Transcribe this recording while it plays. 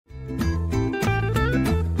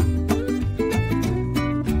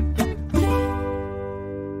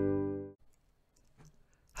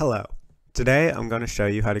Hello. Today I'm going to show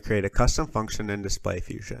you how to create a custom function in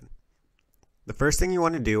DisplayFusion. The first thing you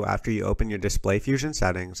want to do after you open your DisplayFusion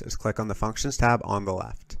settings is click on the Functions tab on the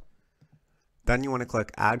left. Then you want to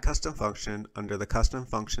click Add Custom Function under the Custom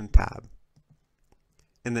Function tab.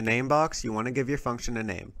 In the name box, you want to give your function a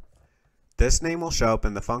name. This name will show up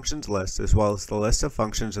in the functions list as well as the list of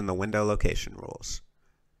functions in the window location rules.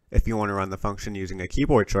 If you want to run the function using a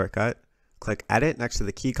keyboard shortcut, click Edit next to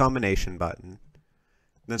the key combination button.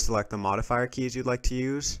 Then select the modifier keys you'd like to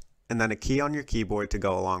use, and then a key on your keyboard to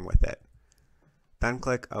go along with it. Then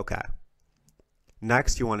click OK.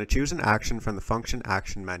 Next, you want to choose an action from the function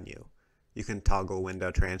action menu. You can toggle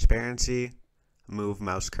window transparency, move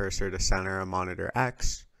mouse cursor to center a monitor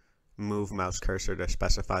X, move mouse cursor to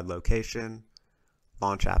specified location,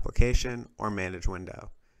 launch application, or manage window.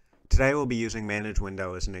 Today we'll be using manage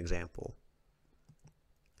window as an example.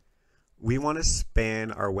 We want to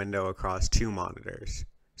span our window across two monitors.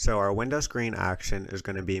 So our window screen action is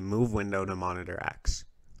going to be move window to monitor X.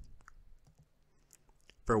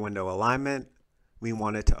 For window alignment, we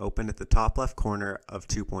want it to open at the top left corner of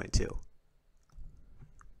 2.2.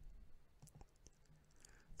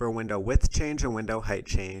 For window width change and window height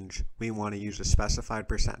change, we want to use a specified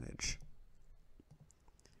percentage.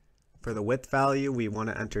 For the width value, we want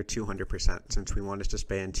to enter 200% since we want it to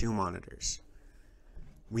span two monitors.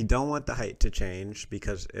 We don't want the height to change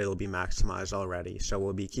because it'll be maximized already, so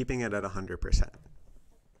we'll be keeping it at 100%.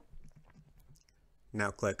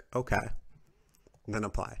 Now click OK, then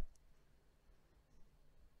apply.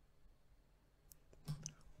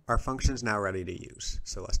 Our function's now ready to use,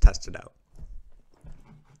 so let's test it out.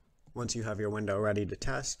 Once you have your window ready to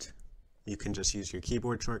test, you can just use your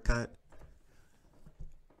keyboard shortcut,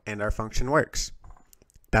 and our function works.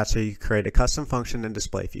 That's how you create a custom function in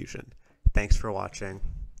DisplayFusion. Thanks for watching.